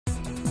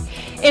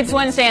It's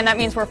Wednesday, and that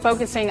means we're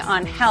focusing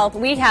on health.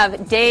 We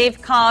have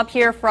Dave Cobb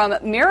here from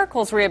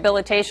Miracles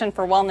Rehabilitation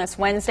for Wellness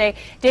Wednesday.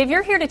 Dave,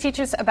 you're here to teach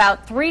us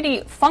about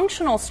 3D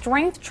functional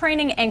strength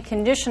training and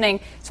conditioning.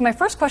 So my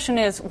first question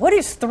is, what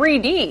is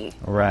 3D?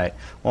 Right.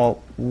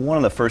 Well, one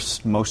of the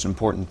first most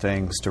important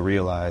things to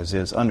realize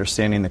is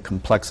understanding the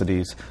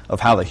complexities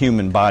of how the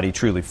human body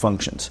truly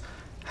functions.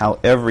 How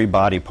every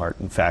body part,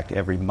 in fact,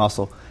 every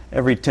muscle,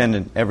 every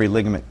tendon, every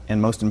ligament,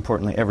 and most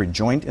importantly, every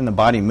joint in the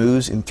body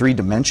moves in 3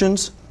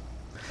 dimensions.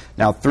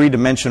 Now,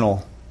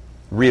 3-dimensional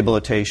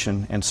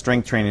rehabilitation and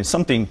strength training is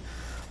something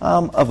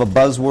of a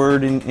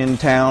buzzword in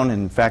town,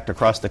 and in fact,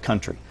 across the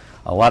country.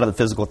 A lot of the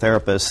physical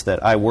therapists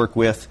that I work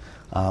with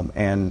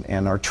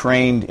and are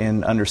trained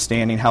in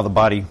understanding how the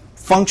body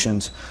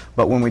functions,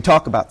 but when we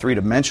talk about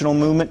 3-dimensional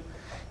movement,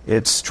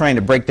 it's trying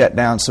to break that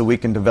down so we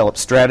can develop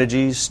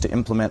strategies to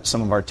implement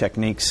some of our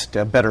techniques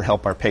to better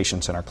help our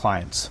patients and our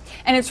clients.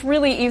 And it's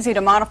really easy to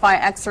modify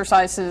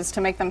exercises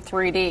to make them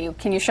 3D.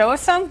 Can you show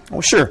us some?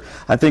 Well, sure.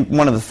 I think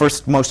one of the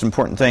first most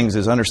important things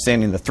is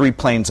understanding the 3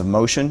 planes of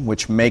motion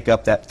which make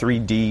up that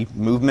 3D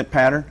movement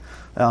pattern.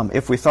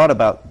 If we thought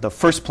about the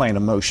first plane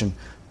of motion,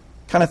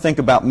 kind of think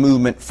about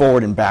movement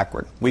forward and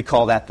backward. We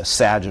call that the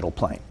sagittal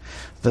plane.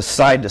 The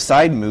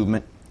side-to-side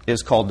movement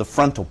is called the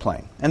frontal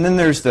plane. And then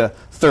there's the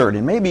third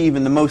and maybe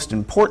even the most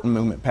important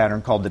movement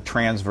pattern called the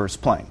transverse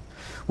plane.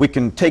 We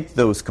can take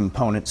those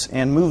components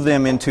and move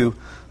them into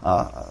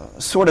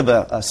sort of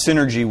a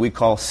synergy we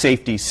call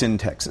safety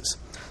syntexes.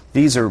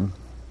 These are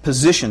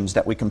positions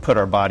that we can put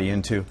our body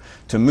into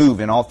to move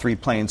in all 3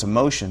 planes of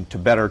motion to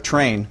better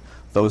train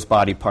those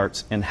body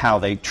parts and how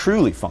they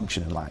truly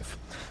function in life.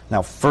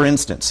 Now, for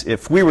instance,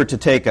 if we were to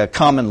take a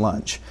common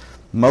lunge,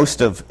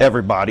 most of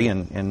everybody,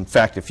 and in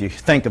fact, if you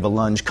think of a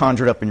lunge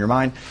conjured up in your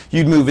mind,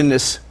 you'd move in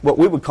this, what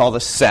we would call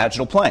the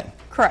sagittal plane.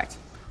 Correct.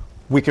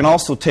 We can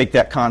also take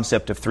that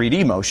concept of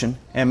 3D motion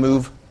and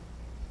move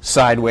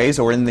sideways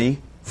or in the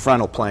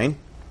frontal plane,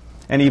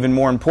 and even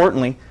more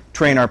importantly,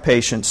 train our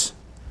patients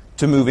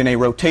to move in a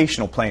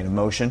rotational plane of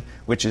motion,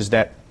 which is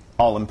that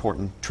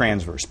all-important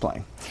transverse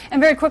plane.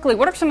 And very quickly,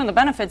 what are some of the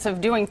benefits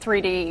of doing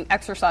 3D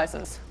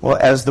exercises? Well,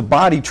 as the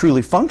body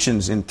truly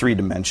functions in 3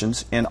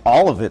 dimensions, in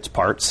all of its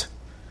parts,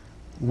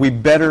 we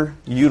better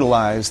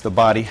utilize the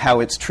body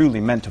how it's truly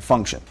meant to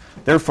function.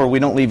 Therefore, we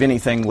don't leave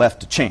anything left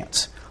to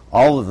chance.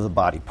 All of the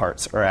body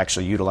parts are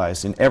actually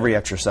utilized in every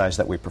exercise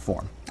that we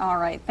perform. All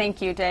right.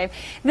 Thank you, Dave.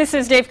 This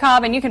is Dave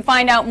Cobb, and you can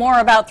find out more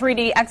about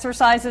 3D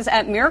exercises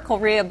at Miracle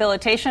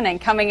Rehabilitation.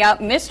 And coming up,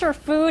 Mr.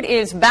 Food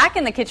is back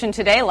in the kitchen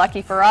today,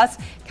 lucky for us.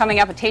 Coming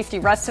up, a tasty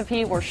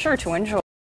recipe we're sure to enjoy.